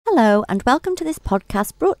Hello and welcome to this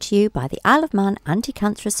podcast brought to you by the Isle of Man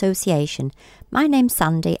Anti-Cancer Association. My name's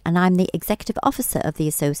Sandy and I'm the Executive Officer of the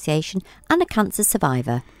Association and a cancer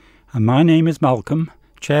survivor. And my name is Malcolm,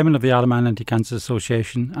 Chairman of the Isle of Man Anti-Cancer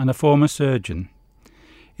Association and a former surgeon.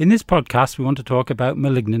 In this podcast we want to talk about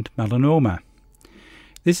malignant melanoma.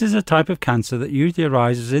 This is a type of cancer that usually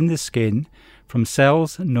arises in the skin from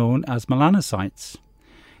cells known as melanocytes.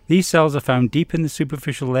 These cells are found deep in the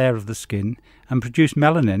superficial layer of the skin and produce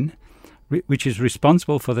melanin, which is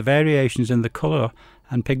responsible for the variations in the colour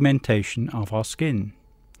and pigmentation of our skin.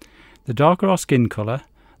 The darker our skin colour,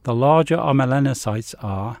 the larger our melanocytes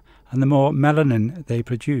are and the more melanin they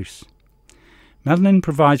produce. Melanin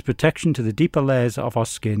provides protection to the deeper layers of our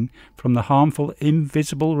skin from the harmful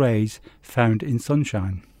invisible rays found in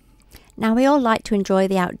sunshine. Now we all like to enjoy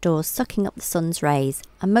the outdoors sucking up the sun's rays,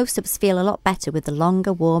 and most of us feel a lot better with the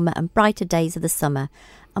longer, warmer and brighter days of the summer,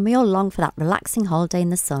 and we all long for that relaxing holiday in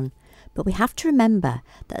the sun. But we have to remember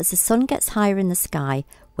that as the sun gets higher in the sky,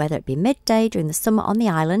 whether it be midday during the summer on the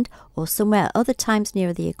island or somewhere at other times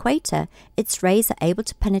near the equator, its rays are able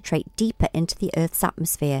to penetrate deeper into the Earth's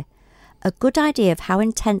atmosphere. A good idea of how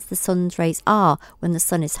intense the sun's rays are when the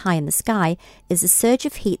sun is high in the sky is the surge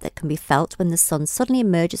of heat that can be felt when the sun suddenly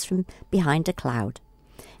emerges from behind a cloud.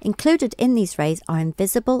 Included in these rays are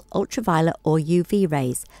invisible ultraviolet or UV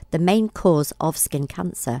rays, the main cause of skin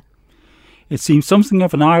cancer. It seems something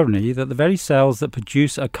of an irony that the very cells that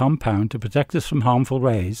produce a compound to protect us from harmful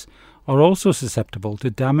rays are also susceptible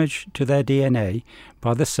to damage to their DNA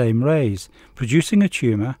by the same rays, producing a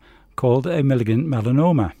tumour called a malignant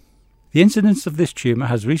melanoma. The incidence of this tumour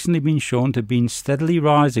has recently been shown to have been steadily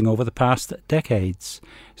rising over the past decades,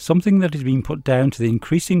 something that has been put down to the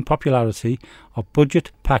increasing popularity of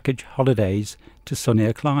budget package holidays to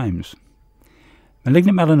sunnier climes.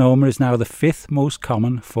 Malignant melanoma is now the fifth most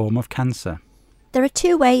common form of cancer. There are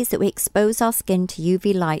two ways that we expose our skin to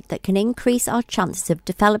UV light that can increase our chances of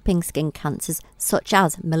developing skin cancers such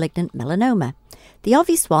as malignant melanoma. The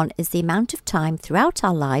obvious one is the amount of time throughout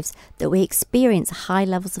our lives that we experience high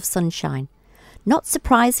levels of sunshine. Not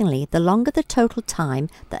surprisingly, the longer the total time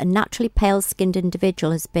that a naturally pale-skinned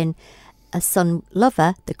individual has been a sun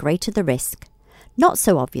lover, the greater the risk. Not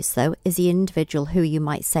so obvious, though, is the individual who you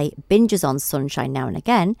might say binges on sunshine now and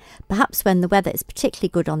again, perhaps when the weather is particularly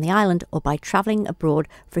good on the island or by travelling abroad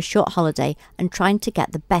for a short holiday and trying to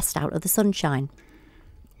get the best out of the sunshine.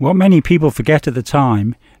 What many people forget at the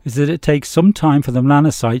time is that it takes some time for the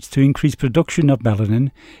melanocytes to increase production of melanin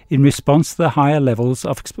in response to the higher levels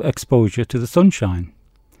of exposure to the sunshine.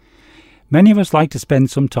 Many of us like to spend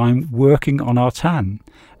some time working on our tan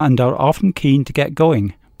and are often keen to get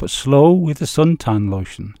going, but slow with the suntan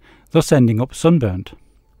lotion, thus ending up sunburnt.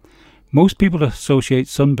 Most people associate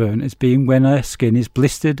sunburn as being when their skin is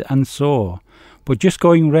blistered and sore, but just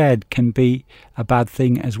going red can be a bad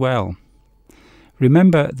thing as well.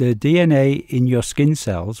 Remember, the DNA in your skin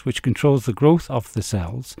cells, which controls the growth of the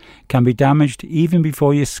cells, can be damaged even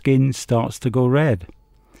before your skin starts to go red.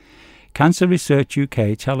 Cancer Research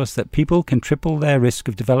UK tell us that people can triple their risk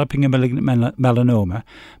of developing a malignant melanoma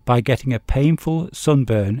by getting a painful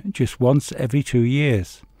sunburn just once every 2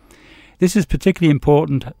 years. This is particularly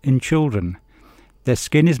important in children. Their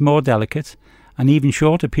skin is more delicate, and even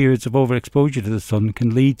shorter periods of overexposure to the sun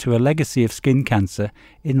can lead to a legacy of skin cancer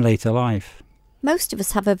in later life. Most of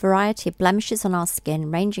us have a variety of blemishes on our skin,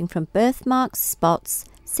 ranging from birthmarks, spots,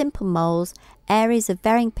 simple moles, areas of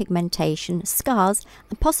varying pigmentation, scars,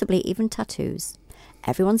 and possibly even tattoos.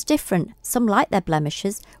 Everyone's different. Some like their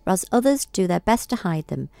blemishes, whereas others do their best to hide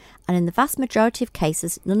them, and in the vast majority of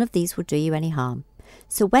cases, none of these will do you any harm.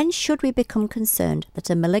 So when should we become concerned that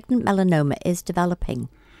a malignant melanoma is developing?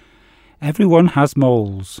 Everyone has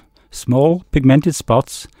moles, small pigmented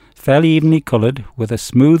spots, fairly evenly coloured with a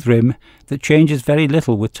smooth rim that changes very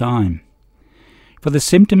little with time. For the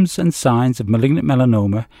symptoms and signs of malignant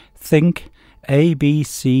melanoma, think A, B,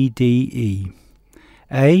 C, D, E.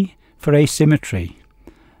 A for asymmetry.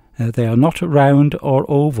 They are not round or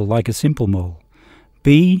oval like a simple mole.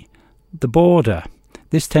 B, the border.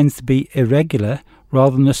 This tends to be irregular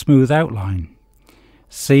rather than a smooth outline.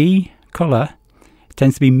 C, colour. It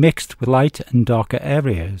tends to be mixed with light and darker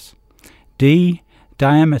areas. D,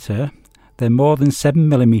 diameter. They're more than 7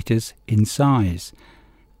 millimeters in size.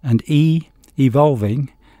 And E,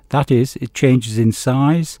 evolving. That is, it changes in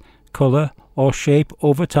size, colour or shape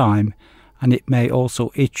over time, and it may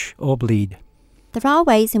also itch or bleed. There are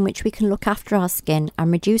ways in which we can look after our skin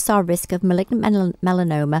and reduce our risk of malignant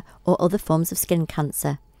melanoma or other forms of skin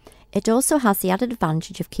cancer. It also has the added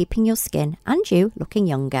advantage of keeping your skin and you looking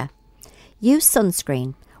younger. Use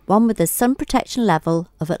sunscreen. one with a sun protection level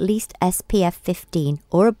of at least SPF 15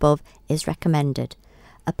 or above is recommended.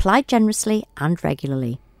 Apply generously and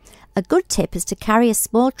regularly. A good tip is to carry a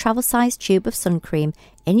small travel-sized tube of sun cream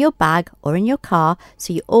in your bag or in your car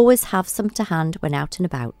so you always have some to hand when out and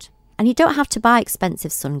about. And you don't have to buy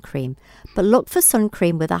expensive sun cream, but look for sun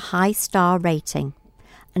cream with a high star rating.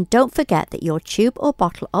 And don't forget that your tube or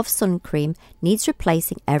bottle of sun cream needs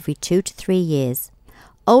replacing every 2 to 3 years.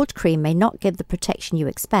 Old cream may not give the protection you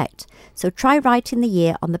expect, so try writing the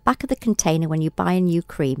year on the back of the container when you buy a new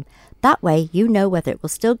cream. That way you know whether it will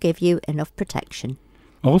still give you enough protection.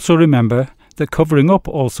 Also remember that covering up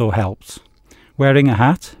also helps. Wearing a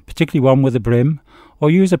hat, particularly one with a brim,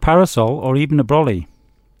 or use a parasol or even a brolly.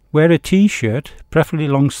 Wear a t-shirt, preferably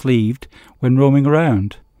long-sleeved, when roaming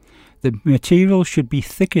around. The material should be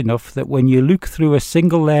thick enough that when you look through a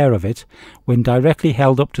single layer of it, when directly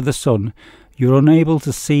held up to the sun, you're unable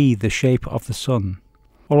to see the shape of the sun.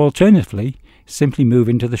 Or alternatively, simply move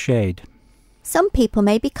into the shade. Some people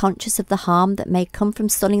may be conscious of the harm that may come from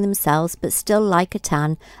sunning themselves but still like a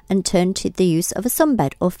tan and turn to the use of a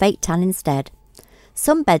sunbed or fake tan instead.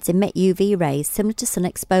 Sunbeds emit UV rays similar to sun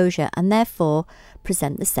exposure and therefore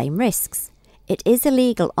present the same risks. It is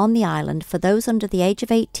illegal on the island for those under the age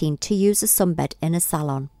of 18 to use a sunbed in a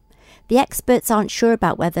salon. The experts aren't sure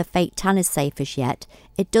about whether fake tan is safe as yet.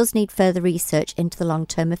 It does need further research into the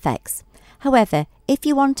long-term effects. However, if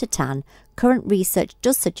you want a tan, current research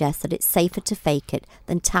does suggest that it's safer to fake it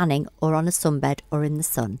than tanning or on a sunbed or in the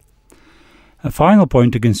sun. A final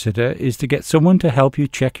point to consider is to get someone to help you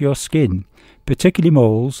check your skin, particularly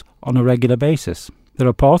moles, on a regular basis. There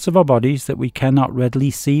are parts of our bodies that we cannot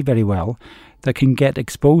readily see very well that can get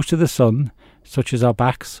exposed to the sun, such as our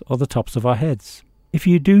backs or the tops of our heads. If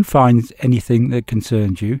you do find anything that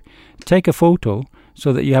concerns you, take a photo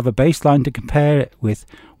so that you have a baseline to compare it with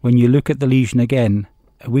when you look at the lesion again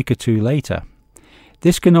a week or two later.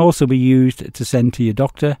 This can also be used to send to your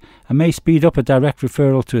doctor and may speed up a direct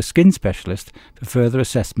referral to a skin specialist for further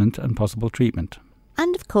assessment and possible treatment.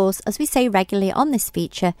 And of course, as we say regularly on this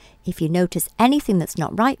feature, if you notice anything that's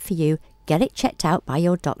not right for you, get it checked out by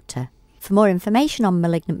your doctor. For more information on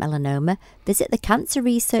malignant melanoma, visit the Cancer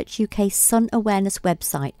Research UK Sun Awareness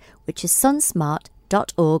website, which is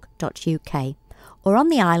sunsmart.org.uk. Or on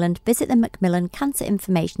the island, visit the Macmillan Cancer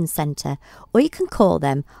Information Centre, or you can call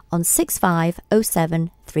them on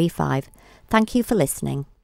 650735. Thank you for listening.